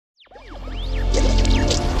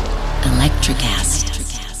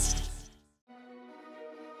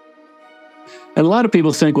And a lot of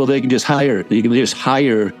people think, well, you can just hire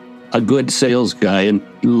a good sales guy and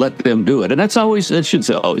let them do it. And that's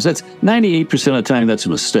 98% of the time that's a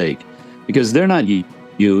mistake, because they're not you.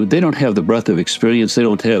 They don't have the breadth of experience. They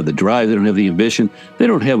don't have the drive. They don't have the ambition. They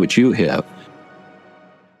don't have what you have.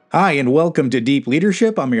 Hi, and welcome to Deep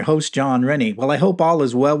Leadership. I'm your host, John Rennie. Well, I hope all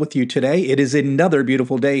is well with you today. It is another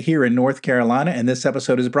beautiful day here in North Carolina, and this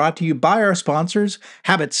episode is brought to you by our sponsors,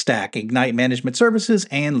 Habit Stack, Ignite Management Services,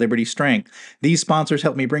 and Liberty Strength. These sponsors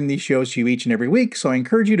help me bring these shows to you each and every week, so I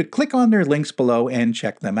encourage you to click on their links below and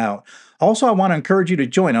check them out. Also, I want to encourage you to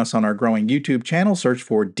join us on our growing YouTube channel. Search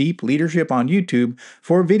for Deep Leadership on YouTube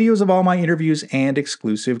for videos of all my interviews and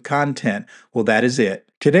exclusive content. Well, that is it.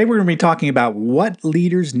 Today, we're going to be talking about what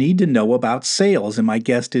leaders need to know about sales, and my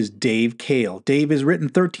guest is Dave Kahle. Dave has written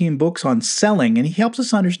 13 books on selling, and he helps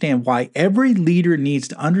us understand why every leader needs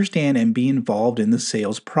to understand and be involved in the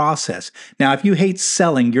sales process. Now, if you hate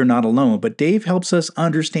selling, you're not alone, but Dave helps us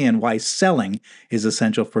understand why selling is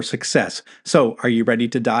essential for success. So, are you ready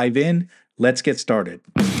to dive in? Let's get started.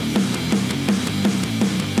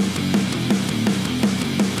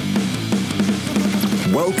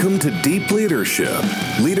 Welcome to Deep Leadership.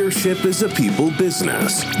 Leadership is a people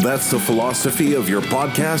business. That's the philosophy of your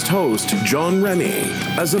podcast host, John Rennie.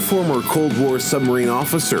 As a former Cold War submarine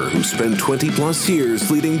officer who spent 20 plus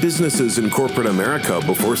years leading businesses in corporate America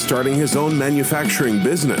before starting his own manufacturing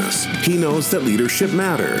business, he knows that leadership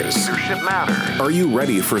matters. Are you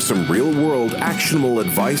ready for some real-world actionable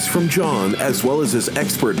advice from John as well as his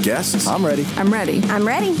expert guests? I'm ready.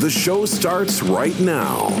 The show starts right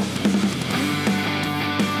now.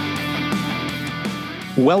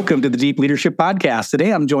 Welcome to the Deep Leadership Podcast.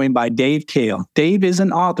 Today, I'm joined by Dave Kahle. Dave is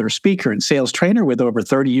an author, speaker, and sales trainer with over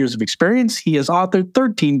 30 years of experience. He has authored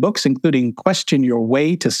 13 books, including Question Your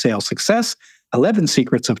Way to Sales Success, 11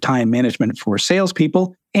 Secrets of Time Management for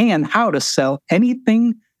Salespeople, and How to Sell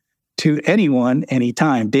Anything to Anyone,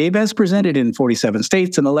 Anytime. Dave has presented in 47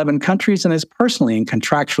 states and 11 countries and has personally and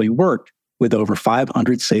contractually worked with over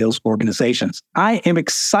 500 sales organizations. I am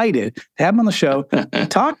excited to have him on the show. We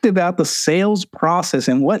talked about the sales process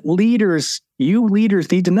and what you leaders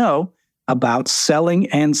need to know about selling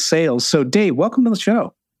and sales. So Dave, welcome to the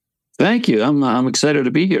show. Thank you. I'm excited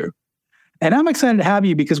to be here. And I'm excited to have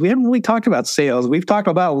you because we haven't really talked about sales. We've talked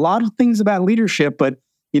about a lot of things about leadership, but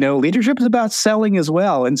leadership is about selling as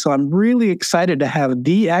well. And so I'm really excited to have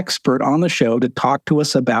the expert on the show to talk to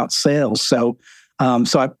us about sales. So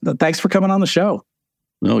thanks for coming on the show.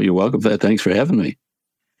 No, you're welcome. Thanks for having me.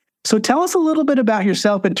 So tell us a little bit about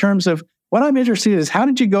yourself in terms of what I'm interested in is how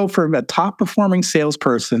did you go from a top performing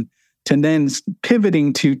salesperson to then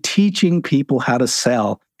pivoting to teaching people how to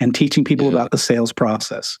sell and teaching people about the sales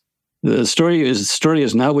process? The story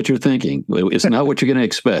is not what you're thinking. It's not what you're going to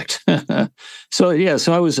expect. I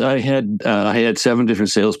had 7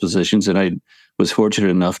 different sales positions, and I was fortunate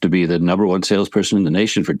enough to be the number one salesperson in the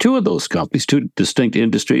nation for 2 of those companies, 2 distinct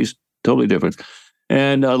industries, totally different.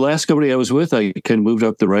 And last company I was with, I kind of moved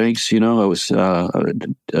up the ranks. I was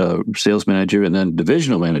sales manager and then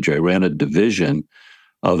divisional manager. I ran a division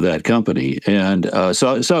of that company, and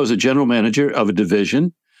so I was a general manager of a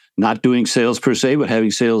division. Not doing sales per se, but having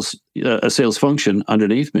a sales function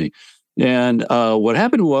underneath me. And what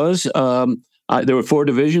happened was there were 4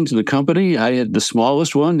 divisions in the company. I had the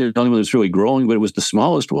smallest one, the only one that's really growing, but it was the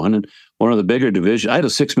smallest one. And one of the bigger divisions, I had a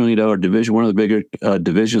 $6 million division. One of the bigger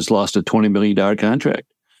divisions lost a $20 million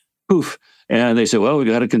contract. Poof. And they said, well, we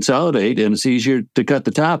got to consolidate, and it's easier to cut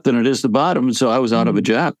the top than it is the bottom. And so I was out of a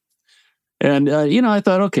job. And, I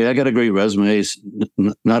thought, okay, I got a great resume. It's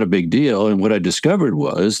not a big deal. And what I discovered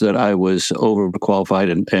was that I was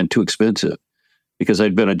overqualified and too expensive because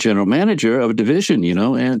I'd been a general manager of a division,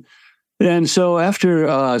 And so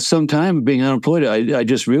after some time being unemployed, I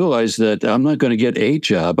just realized that I'm not going to get a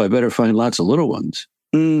job. I better find lots of little ones.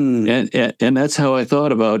 And that's how I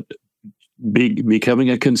thought about becoming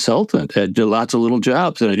a consultant. I did lots of little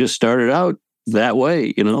jobs. And I just started out that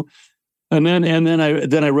way, And then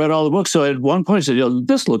I read all the books. So at one point I said,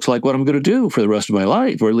 this looks like what I'm going to do for the rest of my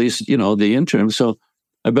life, or at least, the interim. So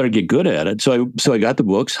I better get good at it. So I got the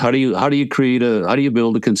books. How do you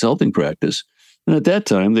build a consulting practice? And at that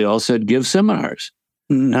time, they all said, give seminars.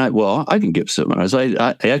 And I can give seminars.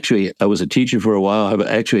 I was a teacher for a while. I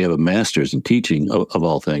actually have a master's in teaching of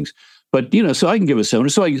all things. But, so I can give a seminar.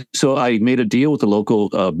 So I made a deal with the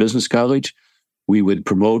local business college. We would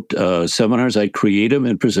promote seminars. I'd create them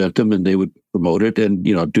and present them, and they would promote it and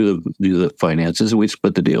do the finances, and we'd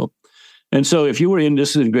split the deal. And so if you were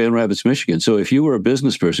this is in Grand Rapids, Michigan, so if you were a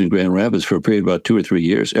business person in Grand Rapids for a period of about 2 or 3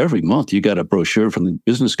 years, every month you got a brochure from the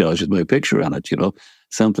business college with my picture on it,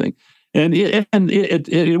 something. And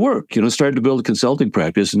it worked, started to build a consulting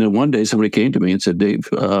practice. And then one day somebody came to me and said, Dave,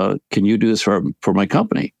 can you do this for my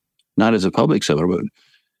company? Not as a public seller, but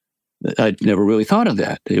I'd never really thought of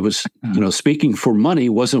that. It was, speaking for money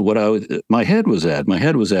wasn't what my head was at. My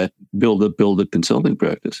head was at build a consulting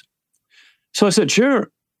practice. So I said, sure.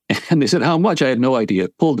 And they said, how much? I had no idea.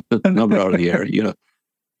 Pulled the number out of the air,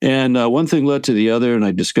 And one thing led to the other, and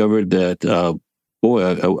I discovered that,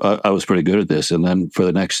 I was pretty good at this. And then for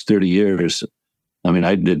the next 30 years,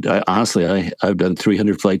 I've done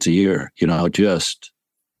 300 flights a year, just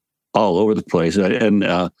all over the place.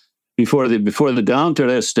 Before the downturn,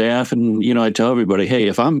 I had staff, and I tell everybody, hey,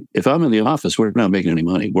 if I'm in the office, we're not making any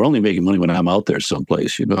money. We're only making money when I'm out there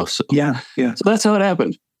someplace, So yeah. So that's how it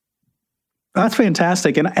happened. That's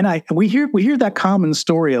fantastic, and we hear that common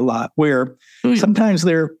story a lot, where sometimes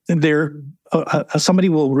somebody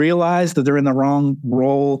will realize that they're in the wrong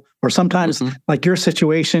role, or sometimes like your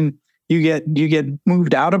situation, you get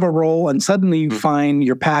moved out of a role, and suddenly you find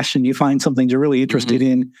your passion, you find something you're really interested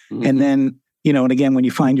in, and then and again, when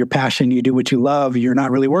you find your passion, you do what you love, you're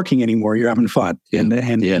not really working anymore, you're having fun,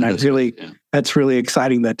 that's really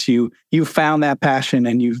exciting that you found that passion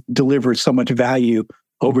and you've delivered so much value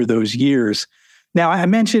over those years. Now, I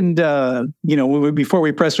mentioned, before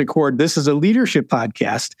we press record, this is a leadership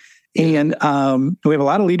podcast, and we have a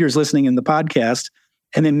lot of leaders listening in the podcast,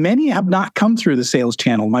 and then many have not come through the sales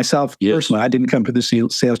channel. Myself, personally, I didn't come through the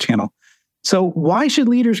sales channel. So why should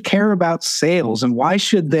leaders care about sales, and why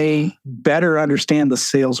should they better understand the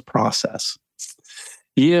sales process?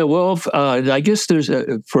 Yeah, well, I guess there's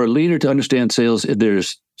for a leader to understand sales,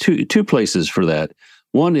 there's two places for that.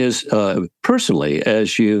 One is personally,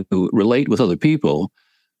 as you relate with other people,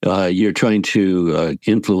 you're trying to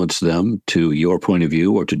influence them to your point of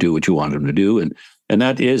view or to do what you want them to do. And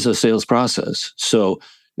that is a sales process. So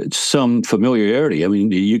it's some familiarity. I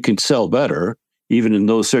mean, you can sell better, even in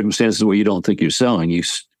those circumstances where you don't think you're selling, you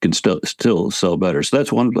can still sell better. So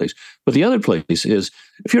that's one place. But the other place is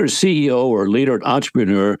if you're a CEO or a leader, an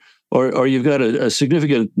entrepreneur, or you've got a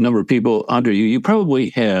significant number of people under you, you probably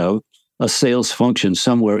have a sales function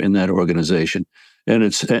somewhere in that organization. And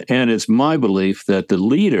it's my belief that the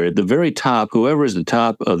leader at the very top, whoever is the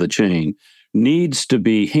top of the chain, needs to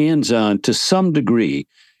be hands-on to some degree,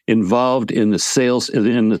 involved in the sales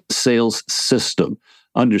system,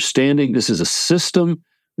 understanding this is a system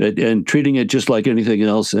and treating it just like anything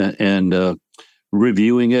else, and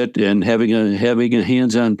reviewing it and having a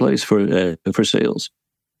hands-on place for sales.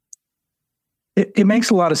 It makes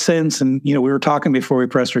a lot of sense. And, we were talking before we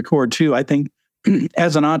pressed record too. I think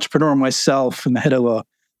as an entrepreneur myself and the head of a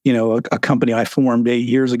company I formed 8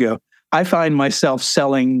 years ago, I find myself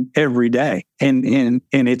selling every day. And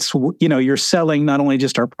it's, you're selling not only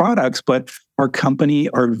just our products, but our company,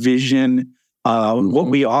 our vision, what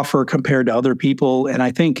we offer compared to other people. And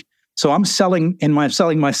I think, so I'm selling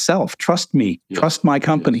myself. Trust me, trust my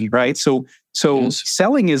company, right? So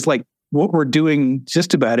selling is like what we're doing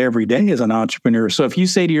just about every day as an entrepreneur. So if you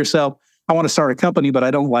say to yourself, I want to start a company, but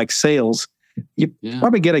I don't like sales, you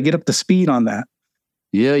probably got to get up to speed on that.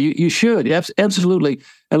 Yeah, you should. Absolutely.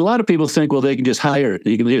 And a lot of people think, well, you can just hire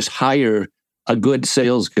a good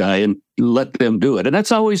sales guy and let them do it. And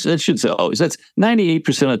that's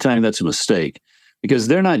 98% of the time, that's a mistake, because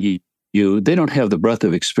they're not you. They don't have the breadth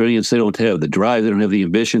of experience. They don't have the drive. They don't have the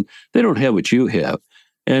ambition. They don't have what you have.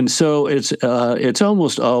 And so it's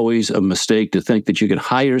almost always a mistake to think that you can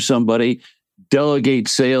hire somebody, delegate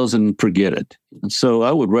sales, and forget it. And so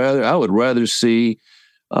I would rather see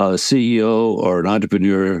a CEO or an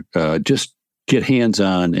entrepreneur just get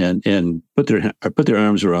hands-on and put their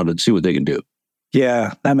arms around it and see what they can do.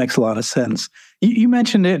 Yeah, that makes a lot of sense. You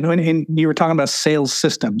mentioned it when you were talking about sales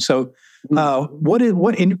system. So what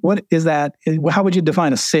is that? How would you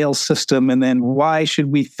define a sales system? And then why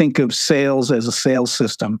should we think of sales as a sales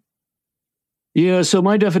system? Yeah, so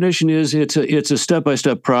my definition is it's a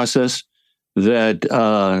step-by-step process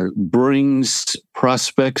that brings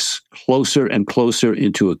prospects closer and closer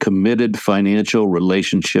into a committed financial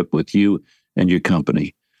relationship with you and your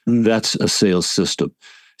company. That's a sales system.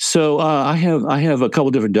 So I have a couple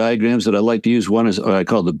different diagrams that I like to use. One is what I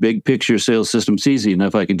call the big picture sales system. It's easy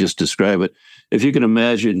enough. I can just describe it. If you can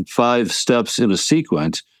imagine 5 steps in a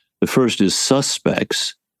sequence, the first is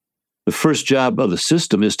suspects. The first job of the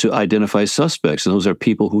system is to identify suspects. And those are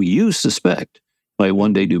people who you suspect might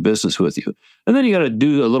one day do business with you. And then you got to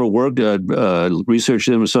do a little work, research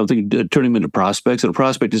them or something, turn them into prospects. And a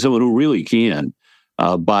prospect is someone who really can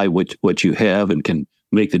buy what you have and can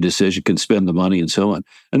make the decision, can spend the money, and so on.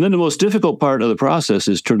 And then the most difficult part of the process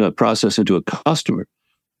is turn that process into a customer.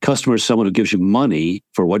 Customer is someone who gives you money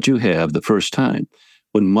for what you have the first time.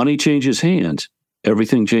 When money changes hands,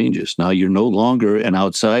 everything changes. Now you're no longer an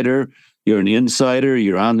outsider. You're an insider.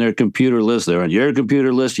 You're on their computer list. They're on your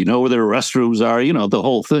computer list. You know where their restrooms are. You know the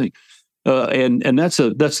whole thing. And that's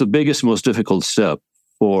the biggest, most difficult step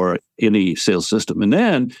for any sales system. And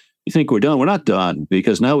then you think we're done. We're not done,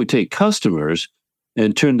 because now we take customers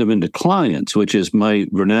and turn them into clients, which is my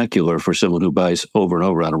vernacular for someone who buys over and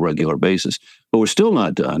over on a regular basis. But we're still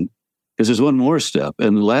not done, because there's one more step.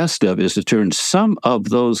 And the last step is to turn some of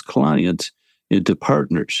those clients into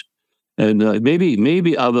partners. And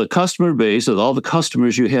maybe of the customer base, of all the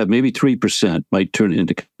customers you have, maybe 3% might turn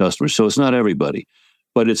into customers. So it's not everybody.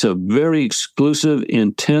 But it's a very exclusive,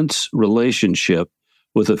 intense relationship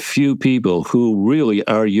with a few people who really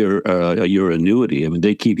are your annuity. I mean,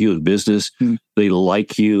 they keep you in business. They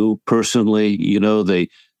like you personally. You know,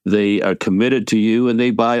 they are committed to you, and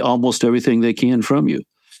they buy almost everything they can from you.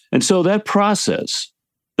 And so that process,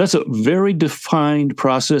 that's a very defined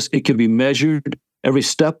process. It can be measured. Every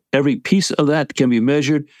step, every piece of that can be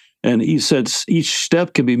measured. And since each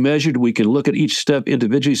step can be measured, we can look at each step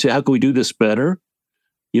individually, say, how can we do this better?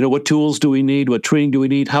 You know, what tools do we need? What training do we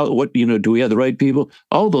need? Do we have the right people?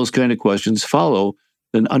 All those kind of questions follow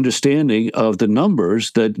an understanding of the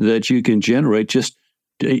numbers that you can generate just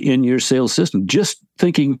in your sales system. Just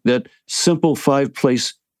thinking that simple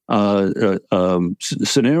 5-place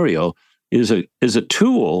scenario is a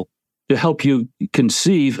tool to help you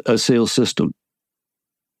conceive a sales system.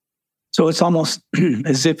 So it's almost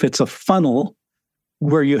as if it's a funnel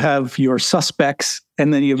where you have your suspects,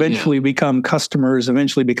 and then you eventually become customers,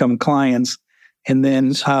 eventually become clients, and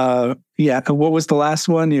then what was the last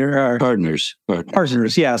one? Your partners.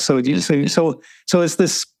 Partners, yeah. So it's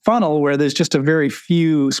this funnel where there's just a very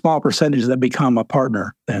few small percentage that become a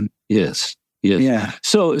partner. Then yes. Yeah.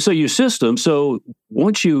 So your system. So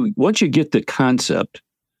once you get the concept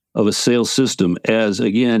of a sales system as,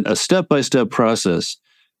 again, a step-by-step process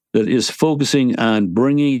that is focusing on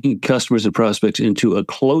bringing customers and prospects into a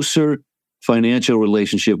closer financial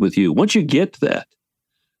relationship with you. Once you get that,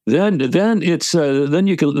 then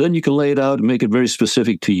you can lay it out and make it very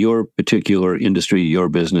specific to your particular industry, your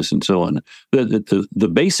business, and so on.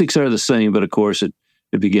 The basics are the same, but of course it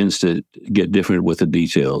begins to get different with the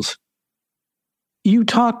details. You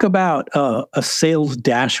talk about a sales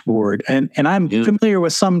dashboard, and I'm familiar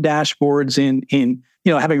with some dashboards in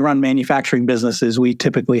having run manufacturing businesses. We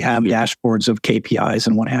typically have dashboards of KPIs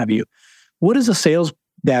and what have you. What does a sales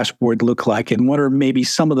dashboard look like, and what are maybe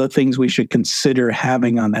some of the things we should consider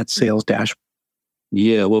having on that sales dashboard?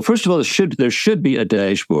 Yeah, well, first of all, there should be a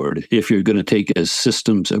dashboard if you're going to take a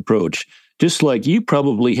systems approach. Just like you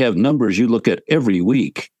probably have numbers you look at every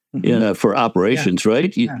week. For operations,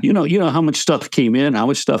 right? You know how much stuff came in, how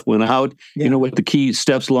much stuff went out. You know what the key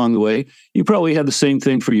steps along the way. You probably have the same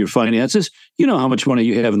thing for your finances. You know how much money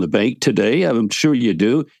you have in the bank today. I'm sure you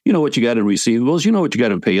do. You know what you got in receivables. You know what you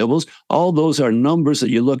got in payables. All those are numbers that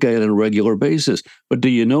you look at on a regular basis. But do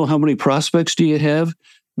you know how many prospects do you have?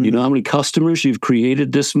 You know how many customers you've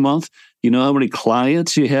created this month? You know how many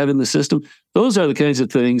clients you have in the system? Those are the kinds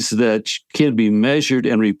of things that can be measured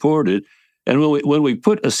and reported. And when we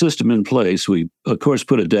put a system in place, we, of course,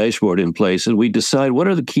 put a dashboard in place, and we decide what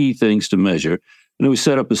are the key things to measure. And then we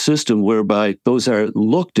set up a system whereby those are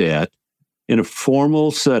looked at in a formal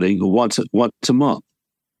setting once a month.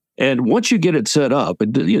 And once you get it set up,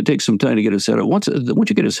 it takes some time to get it set up. Once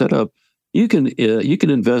you get it set up, you can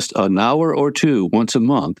invest an hour or two once a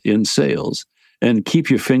month in sales and keep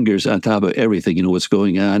your fingers on top of everything. You know what's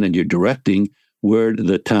going on, and you're directing where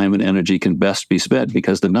the time and energy can best be spent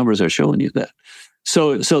because the numbers are showing you that.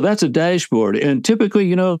 So that's a dashboard. And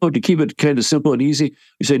typically, to keep it kind of simple and easy,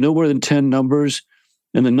 we say no more than 10 numbers,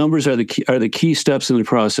 and the numbers are the key steps in the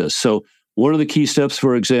process. So one of the key steps,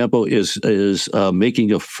 for example, is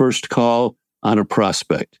making a first call on a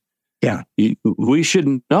prospect. Yeah. We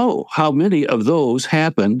should know how many of those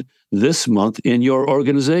happened this month in your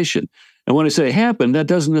organization. And when I say happen, that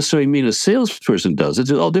doesn't necessarily mean a salesperson does it.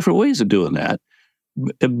 There's all different ways of doing that.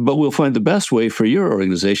 But we'll find the best way for your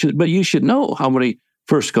organization. But you should know how many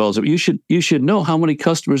first calls. You should know how many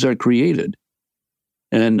customers are created.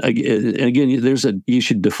 And again, you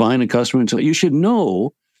should define a customer. And so you should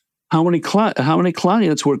know how many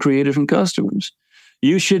clients were created from customers.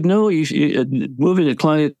 You should know moving a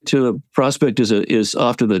client to a prospect is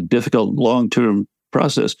often a difficult long-term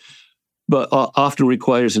process, but often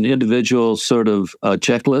requires an individual sort of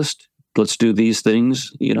checklist. Let's do these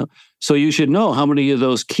things, So you should know how many of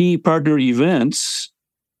those key partner events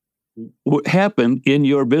what happened in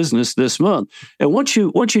your business this month. And once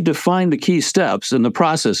you define the key steps and the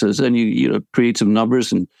processes, and you create some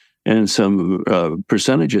numbers and some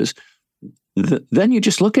percentages, then you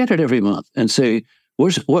just look at it every month and say,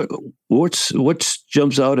 what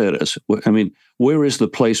jumps out at us? Where is the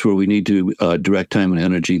place where we need to direct time and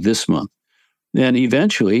energy this month? And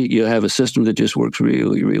eventually, you have a system that just works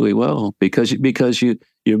really, really well because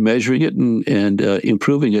you're measuring it and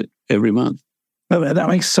improving it every month. Well, that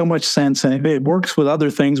makes so much sense, and if it works with other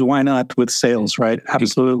things, why not with sales, right?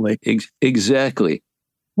 Absolutely, exactly.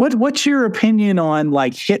 What's your opinion on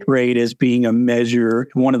like hit rate as being a measure,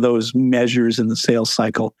 one of those measures in the sales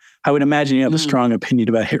cycle? I would imagine you have a strong opinion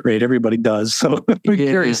about hit rate. Everybody does. So I'm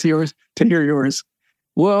curious to hear yours.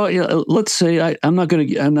 Well, let's say I'm not going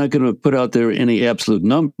to put out there any absolute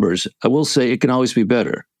numbers. I will say it can always be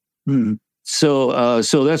better. So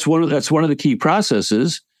that's one of the key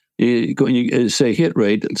processes. When you say hit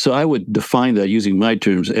rate, so I would define that using my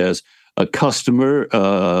terms as a customer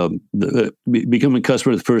becoming a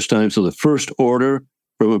customer the first time. So the first order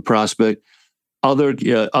from a prospect.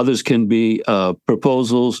 Others can be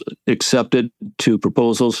proposals accepted to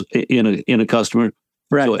proposals in a customer.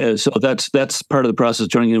 Right. So that's part of the process,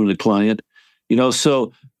 turning in with the client.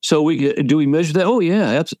 So do we measure that? Oh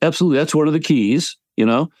yeah, absolutely. That's one of the keys.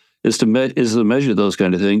 Is to measure those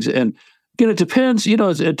kind of things. And again, it depends.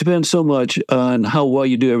 It depends so much on how well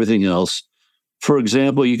you do everything else. For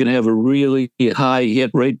example, you can have a really high hit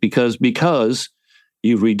rate because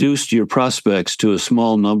you've reduced your prospects to a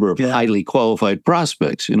small number of highly qualified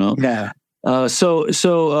prospects. Yeah.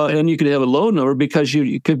 And you could have a low number because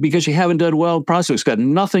you haven't done well in prospects. It's got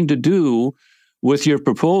nothing to do with your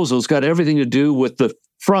proposal. It's got everything to do with the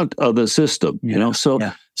front of the system.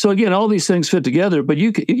 So again, all these things fit together, but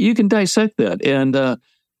you can dissect that, and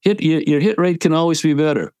your hit rate can always be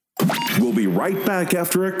better. We'll be right back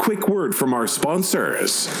after a quick word from our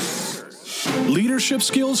sponsors. Leadership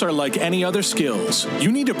skills are like any other skills.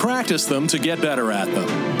 You need to practice them to get better at them.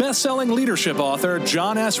 Best-selling leadership author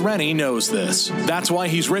John S. Rennie knows this. That's why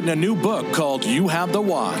he's written a new book called You Have the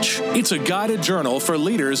Watch. It's a guided journal for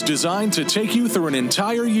leaders designed to take you through an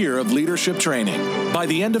entire year of leadership training. By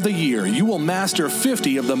the end of the year, you will master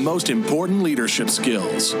 50 of the most important leadership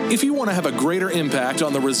skills. If you want to have a greater impact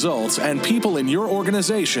on the results and people in your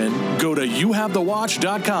organization, go to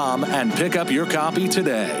youhavethewatch.com and pick up your copy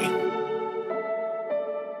today.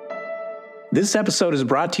 This episode is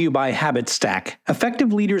brought to you by Habit Stack.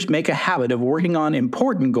 Effective leaders make a habit of working on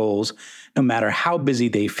important goals, no matter how busy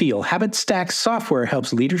they feel. Habit Stack software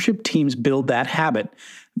helps leadership teams build that habit.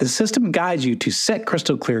 The system guides you to set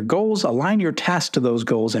crystal clear goals, align your tasks to those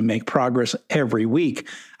goals, and make progress every week.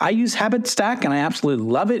 I use Habit Stack and I absolutely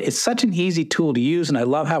love it. It's such an easy tool to use, and I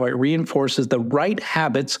love how it reinforces the right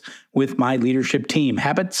habits with my leadership team.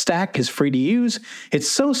 Habit Stack is free to use. It's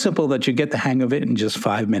so simple that you get the hang of it in just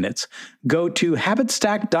 5 minutes. Go to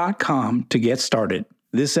habitstack.com to get started.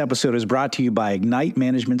 This episode is brought to you by Ignite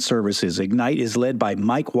Management Services. Ignite is led by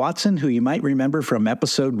Mike Watson, who you might remember from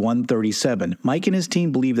episode 137. Mike and his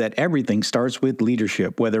team believe that everything starts with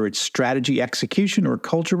leadership. Whether it's strategy execution or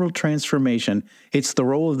cultural transformation, it's the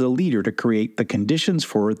role of the leader to create the conditions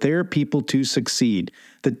for their people to succeed.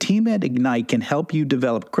 The team at Ignite can help you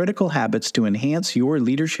develop critical habits to enhance your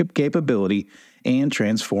leadership capability and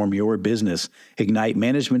transform your business. Ignite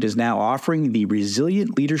Management is now offering the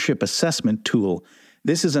Resilient Leadership Assessment Tool.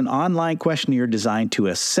 This is an online questionnaire designed to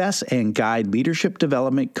assess and guide leadership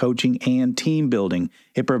development, coaching, and team building.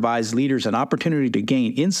 It provides leaders an opportunity to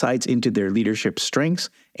gain insights into their leadership strengths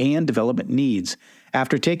and development needs.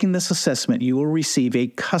 After taking this assessment, you will receive a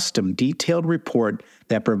custom, detailed report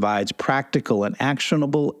that provides practical and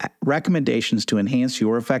actionable recommendations to enhance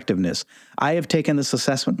your effectiveness. I have taken this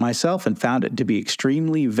assessment myself and found it to be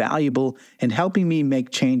extremely valuable in helping me make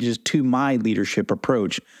changes to my leadership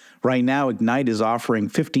approach. Right now, Ignite is offering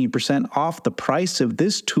 15% off the price of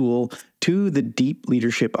this tool to the deep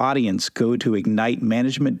leadership audience. Go to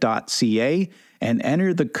ignitemanagement.ca and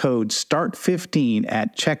enter the code START15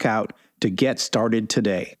 at checkout to get started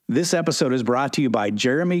today. This episode is brought to you by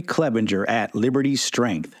Jeremy Klebinger at Liberty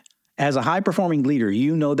Strength. As a high-performing leader,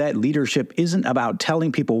 you know that leadership isn't about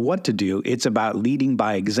telling people what to do, it's about leading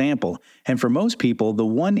by example. And for most people, the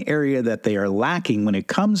one area that they are lacking when it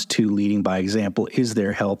comes to leading by example is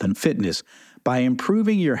their health and fitness. By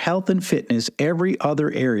improving your health and fitness, every other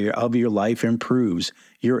area of your life improves.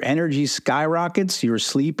 Your energy skyrockets, your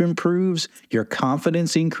sleep improves, your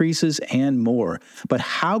confidence increases, and more. But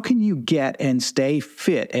how can you get and stay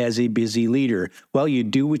fit as a busy leader? Well, you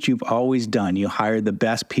do what you've always done. You hire the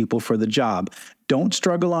best people for the job. Don't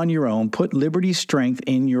struggle on your own. Put Liberty Strength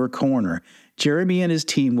in your corner. Jeremy and his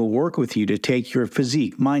team will work with you to take your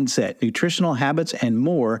physique, mindset, nutritional habits, and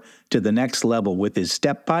more to the next level with his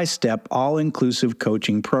step-by-step, all-inclusive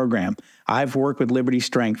coaching program. I've worked with Liberty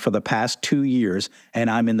Strength for the past 2 years,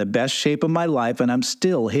 and I'm in the best shape of my life, and I'm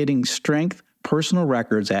still hitting strength personal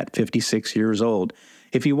records at 56 years old.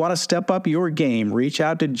 If you want to step up your game, reach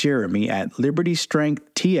out to Jeremy at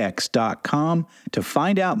libertystrengthtx.com to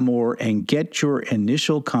find out more and get your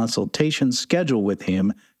initial consultation scheduled with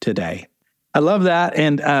him today. I love that.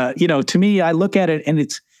 And, to me, I look at it and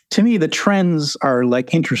to me, the trends are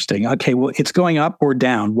like interesting. Okay, well, it's going up or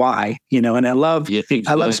down. Why? And I love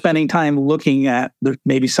spending time looking at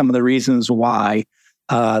maybe some of the reasons why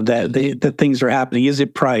that things are happening. Is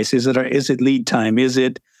it price? Is it lead time? Is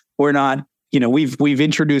it we're not?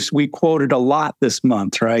 We quoted a lot this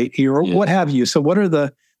month, right? What have you? So what are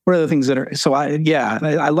the things that are? So I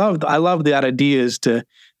love that idea is that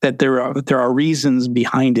there are reasons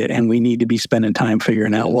behind it, and we need to be spending time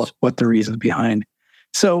figuring out what the reasons behind.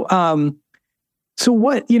 So,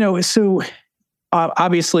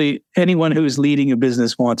 obviously anyone who's leading a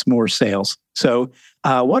business wants more sales. So,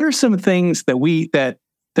 what are some things that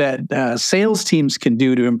sales teams can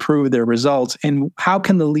do to improve their results, and how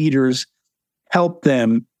can the leaders help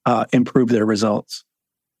them improve their results?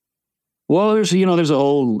 Well, there's a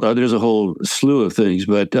whole slew of things,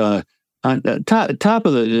 but on top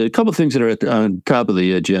of a couple of things that are on top of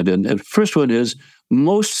the agenda. And the first one is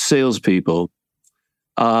most salespeople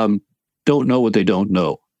don't know what they don't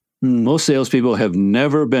know. Most salespeople have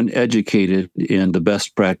never been educated in the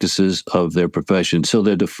best practices of their profession, so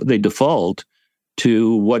they default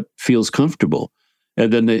to what feels comfortable,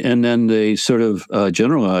 and then they sort of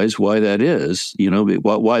generalize why that is.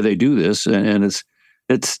 Why they do this, and it's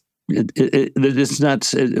not,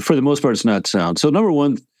 for the most part, it's not sound. So number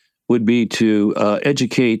one would be to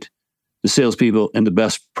educate the salespeople in the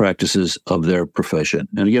best practices of their profession.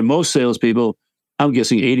 And again, most salespeople, I'm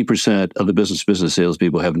guessing 80% of the business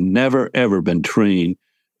salespeople have never, ever been trained,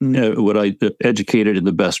 educated in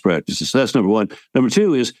the best practices. So that's number one. Number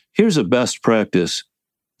two is, here's a best practice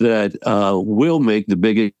that will make the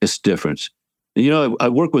biggest difference. I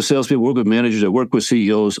work with salespeople, work with managers, I work with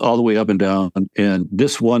CEOs all the way up and down, and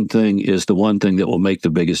this one thing is the one thing that will make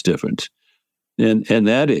the biggest difference. And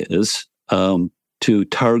that is to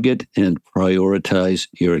target and prioritize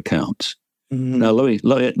your accounts. Mm-hmm. Now,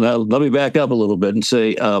 let me back up a little bit and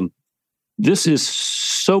say this is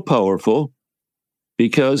so powerful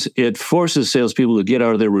because it forces salespeople to get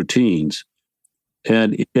out of their routines,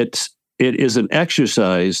 and it is an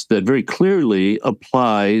exercise that very clearly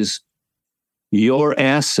applies your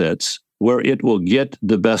assets where it will get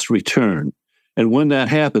the best return. And when that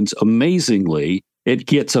happens, amazingly, it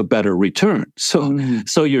gets a better return.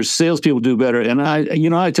 So your salespeople do better. And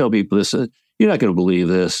I tell people this, you're not going to believe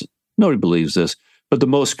this. Nobody believes this. But the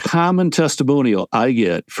most common testimonial I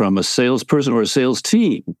get from a salesperson or a sales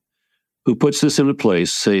team who puts this into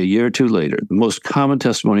place, say a year or two later, the most common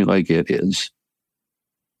testimonial I get is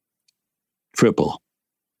triple.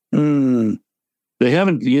 They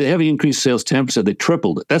haven't increased sales 10%, they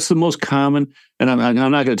tripled it. That's the most common. And I'm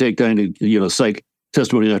not going to take time to, cite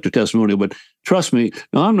testimonial after testimonial, but trust me,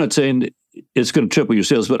 now I'm not saying it's going to triple your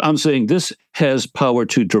sales, but I'm saying this has power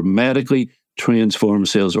to dramatically transform a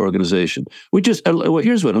sales organization.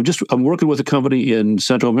 Here's what, I'm working with a company in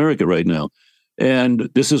Central America right now. And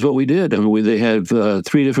this is what we did. They have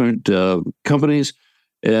 3 different companies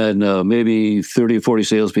and maybe 30 or 40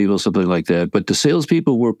 salespeople, something like that. But the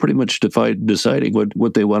salespeople were pretty much deciding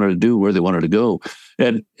what they wanted to do, where they wanted to go.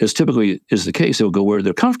 And as typically is the case, they'll go where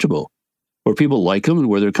they're comfortable, where people like them and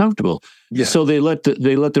where they're comfortable. Yeah. So they let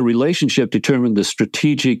the relationship determine the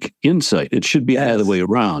strategic insight. It should be the other way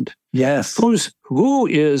around. Yes. Who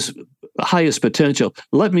is highest potential?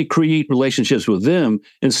 Let me create relationships with them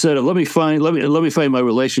instead of let me find my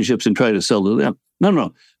relationships and try to sell to them.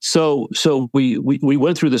 No. So we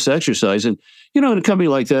went through this exercise, and in a company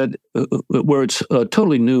like that where it's a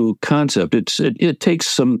totally new concept, it takes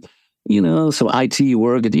some IT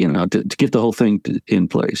work, to get the whole thing in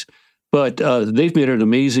place. But they've made an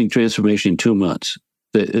amazing transformation in 2 months.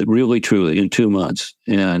 Really, truly, in 2 months,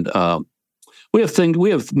 and we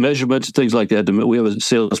have measurements and things like that. We have a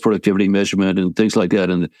sales productivity measurement and things like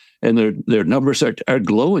that, and their numbers are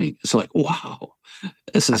glowing. It's like, wow.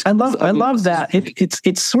 I love that.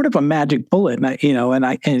 It's sort of a magic bullet,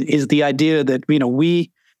 and is the idea that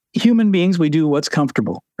we human beings, we do what's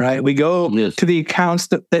comfortable, right? We go to the accounts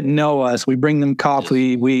that know us. We bring them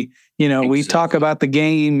coffee. We talk about the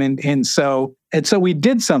game. And so we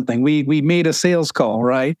did something. We made a sales call,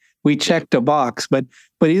 right? We checked a box, but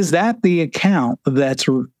is that the account that's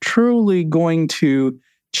truly going to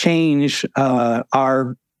change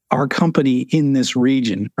our company in this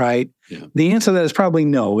region, right? Yeah. The answer to that is probably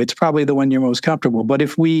no. It's probably the one you're most comfortable. But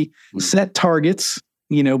if we set targets,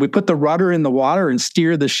 we put the rudder in the water and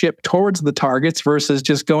steer the ship towards the targets versus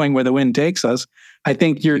just going where the wind takes us, I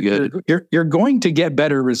think you're going to get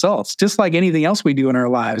better results, just like anything else we do in our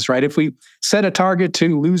lives, right? If we set a target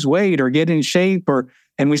to lose weight or get in shape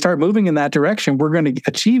and we start moving in that direction, we're going to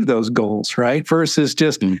achieve those goals, right? Versus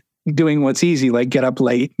just doing what's easy, like get up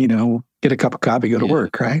late, get a cup of coffee, go to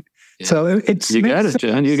work, right? Yeah. So you got it,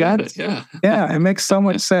 John. You got it. Yeah. Yeah, it makes so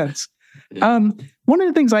much sense. Yeah. One of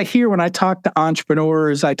the things I hear when I talk to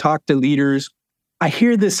entrepreneurs, I talk to leaders, I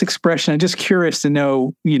hear this expression. I'm just curious to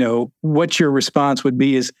know, what your response would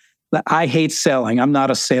be is that I hate selling. I'm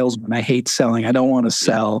not a salesman. I hate selling. I don't want to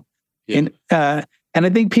sell. Yeah. And I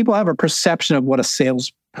think people have a perception of what a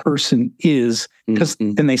salesperson is because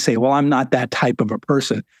then they say, well, I'm not that type of a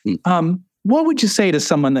person. What would you say to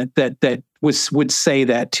someone that would say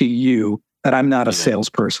that to you, that I'm not a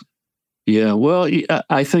salesperson? Yeah, well,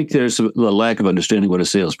 I think there's a lack of understanding what a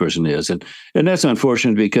salesperson is. And that's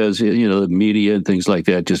unfortunate because, the media and things like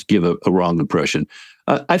that just give a wrong impression.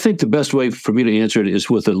 I think the best way for me to answer it is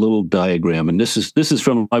with a little diagram. And this is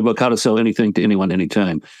from my book, How to Sell Anything to Anyone,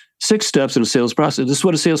 Anytime. 6 steps in a sales process. This is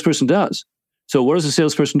what a salesperson does. So what does a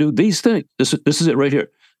salesperson do? These things. This is it right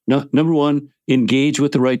here. Number 1, engage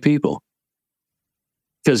with the right people.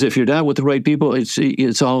 Because if you're not with the right people,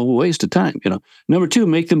 it's all a waste of time. Number 2,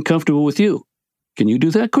 make them comfortable with you. Can you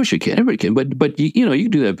do that? Of course you can. Everybody can. But you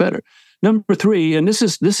can do that better. Number 3, and this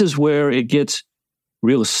is where it gets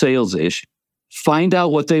real sales-ish. Find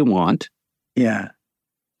out what they want. Yeah.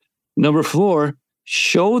 Number 4,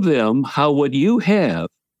 show them how what you have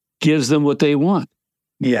gives them what they want.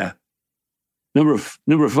 Yeah. Number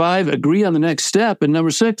 5, agree on the next step. And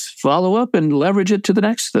number 6, follow up and leverage it to the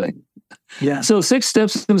next thing. Yeah. So 6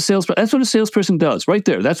 steps in the sales. That's what a salesperson does right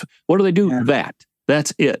there. What do they do? Yeah.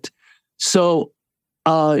 That's it. So,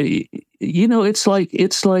 it's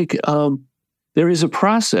like there is a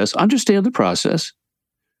process. Understand the process,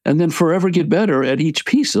 and then forever get better at each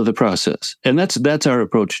piece of the process. And that's our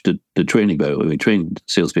approach to training. By the way, we train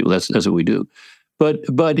salespeople. That's what we do. But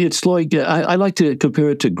it's like I like to compare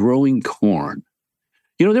it to growing corn.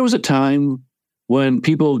 There was a time when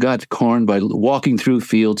people got corn by walking through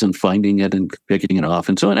fields and finding it and picking it off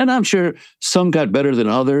and so on. And I'm sure some got better than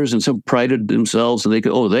others and some prided themselves and they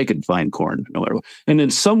could find corn. And then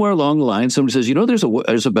somewhere along the line, somebody says,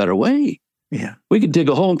 there's a better way. Yeah. We could dig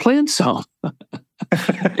a hole and plant some.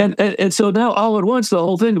 and so now all at once, the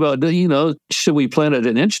whole thing about, should we plant it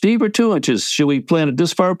 1 inch deep or 2 inches? Should we plant it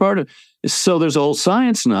this far apart? So there's a whole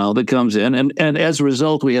science now that comes in. And as a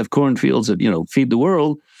result, we have cornfields that, feed the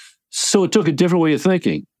world. So it took a different way of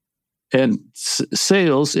thinking. And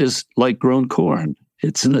sales is like grown corn.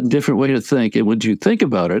 It's a different way to think. And when you think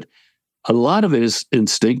about it, a lot of it is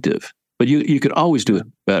instinctive, but you could always do it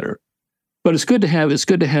better. But it's good to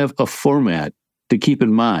have a format to keep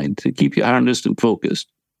in mind, to keep you honest and focused.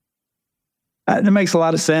 That makes a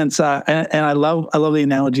lot of sense. And I love the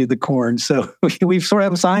analogy of the corn. So we sort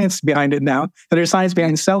of have science behind it now. But there's science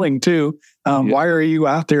behind selling too. Why are you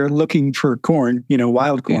out there looking for corn,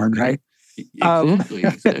 wild corn, right?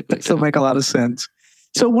 Exactly. So make a lot of sense.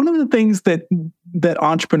 So one of the things that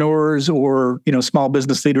entrepreneurs or, small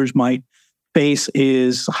business leaders might face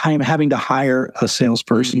is having to hire a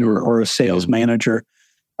salesperson or a sales manager.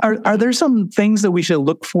 Are there some things that we should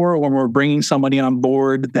look for when we're bringing somebody on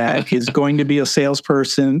board that is going to be a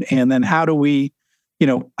salesperson? And then how do we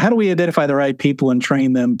identify the right people and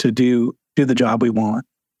train them to do the job we want?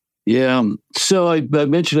 Yeah. So I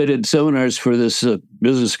mentioned I did seminars for this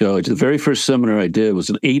business college. The very first seminar I did was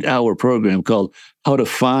an 8-hour program called How to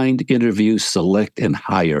Find, Interview, Select, and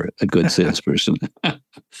Hire a Good Salesperson.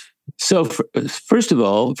 So first of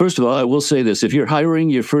all, I will say this. If you're hiring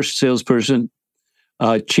your first salesperson,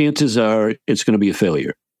 chances are it's going to be a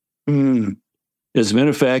failure. As a matter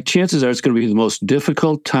of fact, chances are it's going to be the most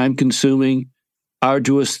difficult, time-consuming,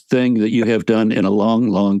 arduous thing that you have done in a long,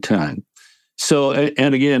 long time. So,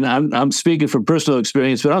 and again, I'm speaking from personal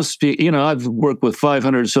experience, but I've worked with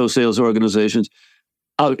 500 or so sales organizations.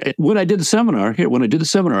 When I did the seminar,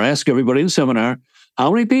 I asked everybody in the seminar, how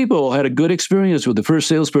many people had a good experience with the first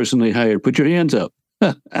salesperson they hired? Put your hands up.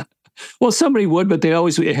 Well, somebody would, but they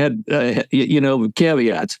always had,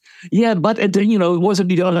 caveats. Yeah, but, it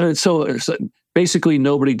wasn't, so basically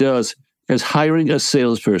nobody does, is hiring a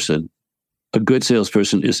salesperson. A good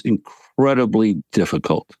salesperson is incredibly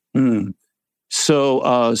difficult. So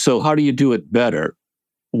how do you do it better?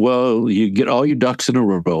 Well, you get all your ducks in a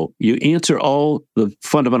row. You answer all the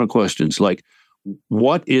fundamental questions like,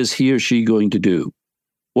 what is he or she going to do?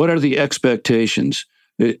 What are the expectations?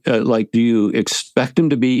 Like, do you expect them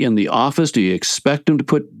to be in the office? Do you expect them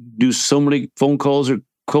to do so many phone calls or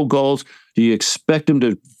cold calls? Do you expect them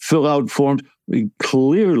to fill out forms? We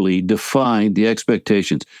clearly define the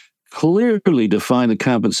expectations, clearly define the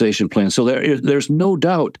compensation plan. So there's no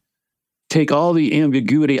doubt. Take all the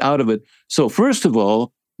ambiguity out of it. So first of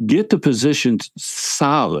all, get the position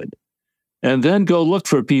solid, and then go look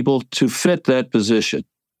for people to fit that position.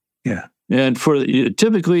 Yeah. And for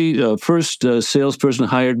typically, first salesperson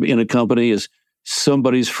hired in a company is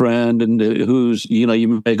somebody's friend, and who's,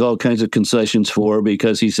 you make all kinds of concessions for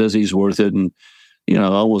because he says he's worth it, and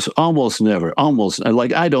almost never,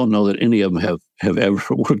 like I don't know that any of them have ever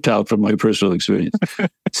worked out from my personal experience.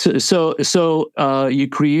 So you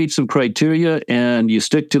create some criteria and you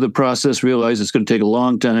stick to the process. Realize it's going to take a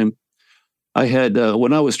long time. I had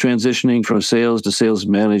when I was transitioning from sales to sales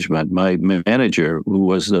management, my manager, who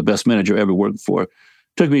was the best manager I ever worked for,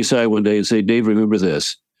 took me aside one day and said, "Dave, remember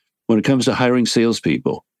this: when it comes to hiring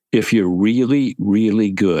salespeople, if you're really,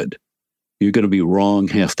 really good, you're going to be wrong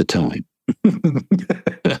half the time."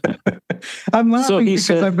 I'm laughing because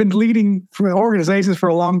I've been leading organizations for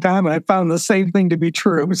a long time, and I found the same thing to be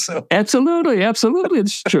true. So absolutely,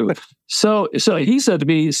 it's true. So he said to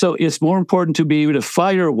me, "So it's more important to be able to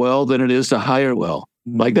fire well than it is to hire well."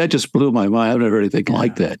 Like that just blew my mind. I've never heard anything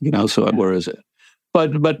like that. So where is it?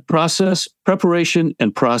 But preparation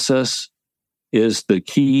and process is the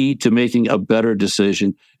key to making a better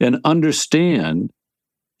decision, and understand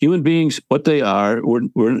human beings, what they are.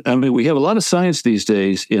 We have a lot of science these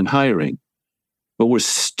days in hiring, but it's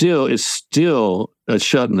still a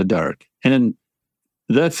shot in the dark. And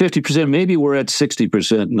that 50%, maybe we're at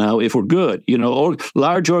 60% now if we're good. Or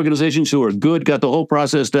large organizations who are good, got the whole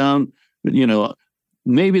process down,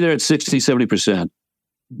 maybe they're at 60, 70%.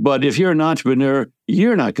 But if you're an entrepreneur,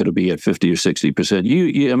 you're not going to be at 50 or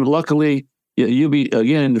 60%. Luckily, you'll be,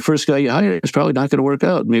 again, the first guy you hire is probably not going to work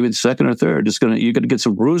out. Maybe the second or third. You're going to get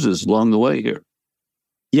some bruises along the way here.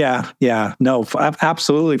 Yeah. No,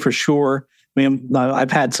 absolutely, for sure. I mean,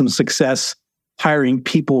 I've had some success hiring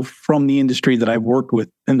people from the industry that I've worked with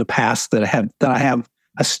in the past that I have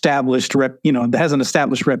established that has an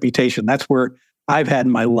established reputation. That's where I've had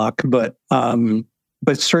my luck. But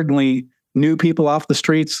certainly new people off the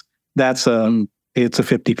streets, it's a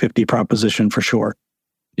 50-50 proposition for sure.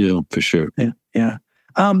 Yeah, for sure. Yeah.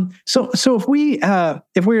 So if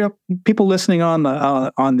we're people listening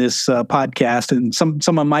on this podcast, and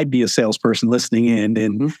someone might be a salesperson listening in,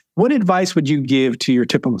 and what advice would you give to your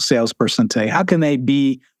typical salesperson today? How can they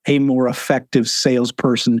be a more effective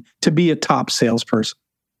salesperson, to be a top salesperson?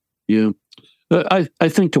 Yeah, I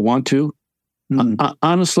think to want to.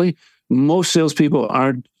 Honestly, most salespeople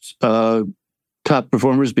aren't top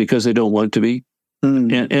performers because they don't want to be.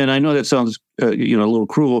 And I know that sounds a little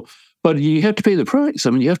cruel, but you have to pay the price.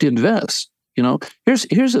 I mean, you have to invest.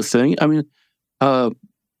 Here's the thing. I mean,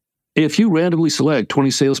 if you randomly select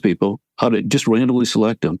 20 salespeople, just randomly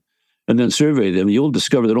select them, and then survey them, you'll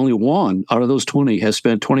discover that only one out of those 20 has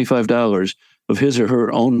spent $25 of his or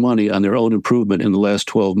her own money on their own improvement in the last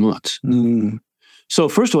 12 months. So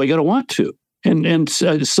first of all, you got to want to. And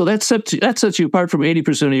so that sets you apart from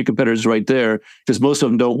 80% of your competitors right there, because most of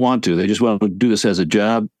them don't want to. They just want to do this as a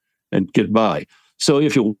job and get by. So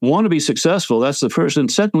if you want to be successful, that's the first.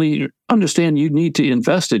 And secondly, understand you need to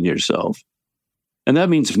invest in yourself. And that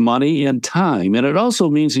means money and time. And it also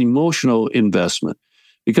means emotional investment,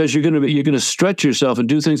 because you're going to stretch yourself and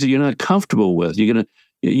do things that you're not comfortable with. You're going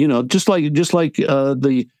to, just like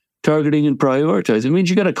the targeting and prioritizing. It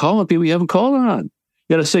means you got to call on people you haven't called on.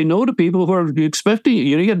 You got to say no to people who are expecting you.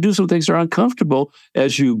 You got to do some things that are uncomfortable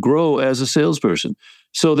as you grow as a salesperson.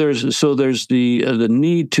 So there's the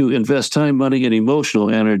need to invest time, money, and emotional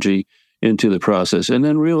energy into the process, and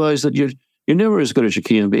then realize that you're never as good as you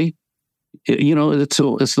can be.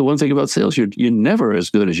 It's the one thing about sales. You're never as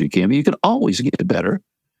good as you can be. You can always get better.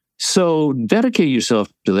 So dedicate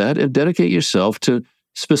yourself to that, and dedicate yourself to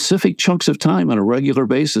specific chunks of time on a regular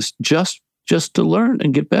basis, just to learn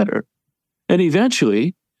and get better. And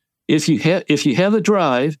eventually, if you have the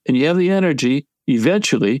drive and you have the energy,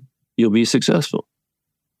 eventually you'll be successful.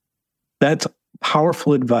 That's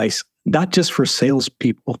powerful advice, not just for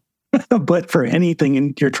salespeople, but for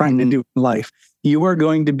anything you're trying to do in life. You are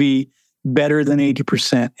going to be better than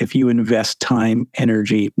 80% if you invest time,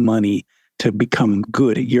 energy, money to become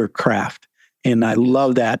good at your craft. And I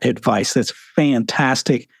love that advice. That's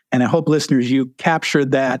fantastic. And I hope listeners, you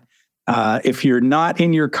captured that. If you're not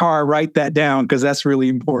in your car, write that down because that's really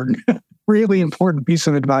important. Really important piece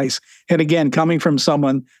of advice. And again, coming from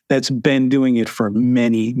someone that's been doing it for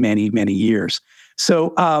many, many, many years.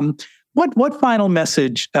 So what final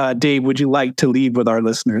message, Dave, would you like to leave with our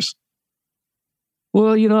listeners?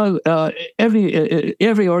 Well,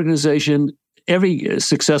 every organization, every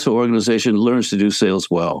successful organization learns to do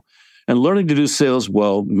sales well. And learning to do sales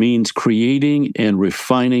well means creating and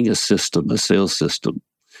refining a sales system.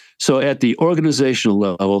 So at the organizational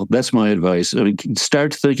level, that's my advice. I mean,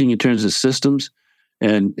 start thinking in terms of systems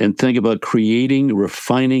and think about creating,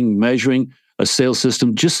 refining, measuring a sales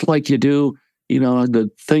system, just like you do, the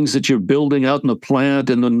things that you're building out in the plant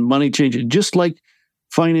and the money changing, just like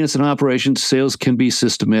finance and operations, sales can be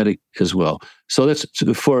systematic as well. So that's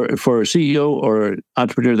for a CEO or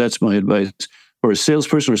entrepreneur, that's my advice. For a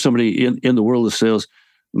salesperson or somebody in the world of sales,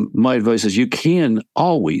 my advice is you can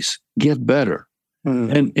always get better.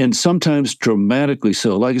 And sometimes dramatically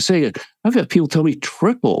so. Like I say, I've had people tell me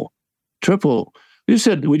triple.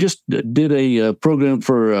 We just did a program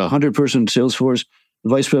for a 100-person sales force. The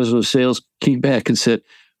vice president of sales came back and said,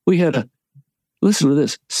 we had listen to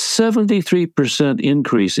this, 73%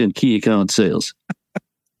 increase in key account sales.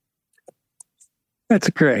 That's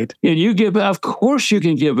great. And of course you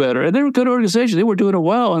can get better. And they're a good organization. They were doing it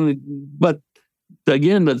well. But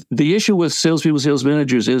again, the issue with salespeople, sales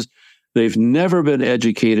managers is they've never been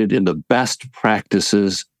educated in the best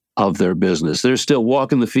practices of their business. They're still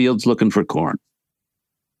walking the fields looking for corn.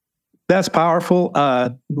 That's powerful.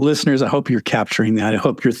 Listeners, I hope you're capturing that. I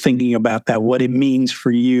hope you're thinking about that, what it means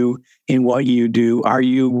for you in what you do. Are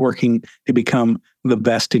you working to become the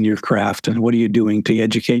best in your craft? And what are you doing to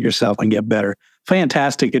educate yourself and get better?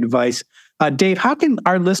 Fantastic advice. Dave, how can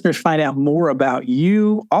our listeners find out more about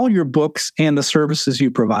you, all your books, and the services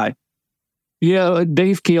you provide? Yeah,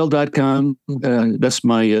 davekahle.com. That's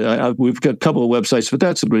my. We've got a couple of websites, but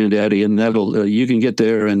that's the granddaddy, and that'll you can get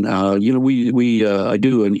there. And I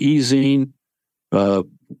do an e-zine.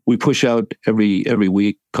 We push out every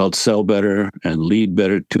week called Sell Better and Lead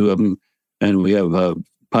Better, two of them, and we have a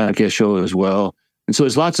podcast show as well. And so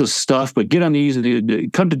there's lots of stuff. But get on the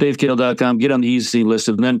e-zine. Come to davekahle.com. Get on the e-zine list,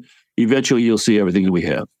 and then eventually you'll see everything that we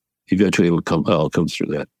have. Eventually it'll come. I'll come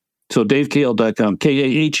through that. So davekahle.com,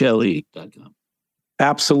 KAHLE.com.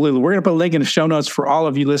 Absolutely. We're going to put a link in the show notes for all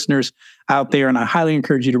of you listeners out there. And I highly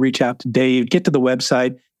encourage you to reach out to Dave, get to the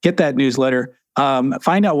website, get that newsletter,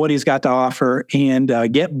 find out what he's got to offer, and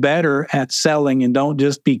get better at selling. And don't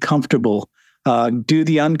just be comfortable. Do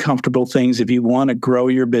the uncomfortable things if you want to grow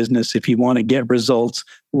your business, if you want to get results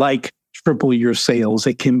like triple your sales.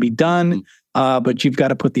 It can be done, but you've got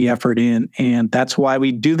to put the effort in. And that's why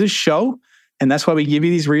we do this show. And that's why we give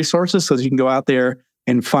you these resources so that you can go out there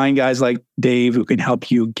and find guys like Dave who can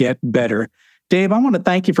help you get better. Dave, I want to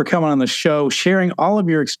thank you for coming on the show, sharing all of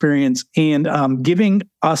your experience, and giving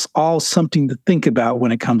us all something to think about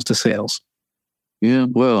when it comes to sales. Yeah,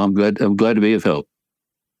 well, I'm glad to be of help.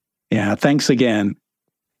 Yeah, thanks again.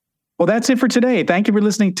 Well, that's it for today. Thank you for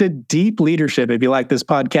listening to Deep Leadership. If you like this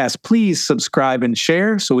podcast, please subscribe and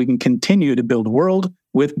share so we can continue to build a world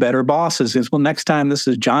with better bosses. Until next time, this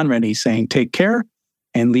is John Rennie saying take care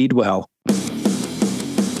and lead well.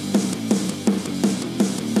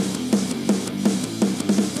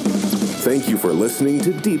 Thank you for listening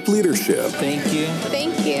to Deep Leadership. Thank you.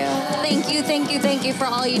 Thank you. Thank you, thank you, thank you for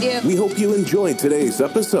all you do. We hope you enjoyed today's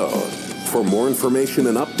episode. For more information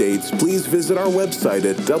and updates, please visit our website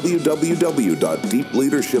at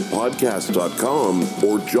www.deepleadershippodcast.com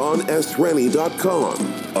or johnsrennie.com.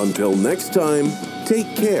 Until next time,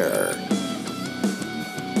 take care.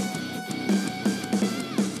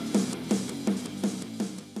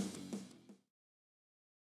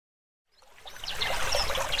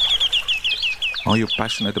 Are you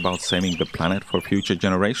passionate about saving the planet for future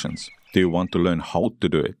generations? Do you want to learn how to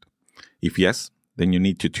do it? If yes, then you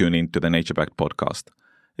need to tune in to the Nature Back podcast.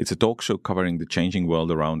 It's a talk show covering the changing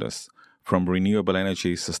world around us, from renewable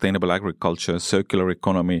energy, sustainable agriculture, circular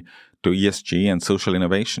economy, to ESG and social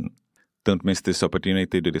innovation. Don't miss this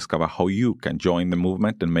opportunity to discover how you can join the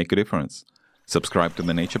movement and make a difference. Subscribe to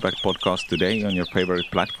the Nature Back podcast today on your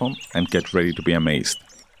favorite platform and get ready to be amazed.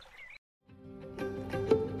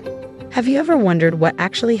 Have you ever wondered what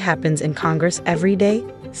actually happens in Congress every day?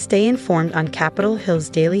 Stay informed on Capitol Hill's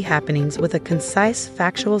daily happenings with a concise,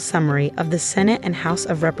 factual summary of the Senate and House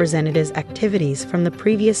of Representatives' activities from the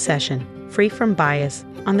previous session, free from bias,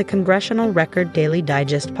 on the Congressional Record Daily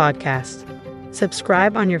Digest podcast.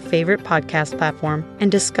 Subscribe on your favorite podcast platform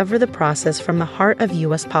and discover the process from the heart of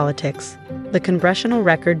U.S. politics. the Congressional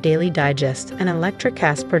Record Daily Digest, an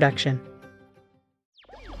Electricast production.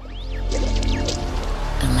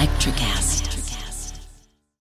 Electricast.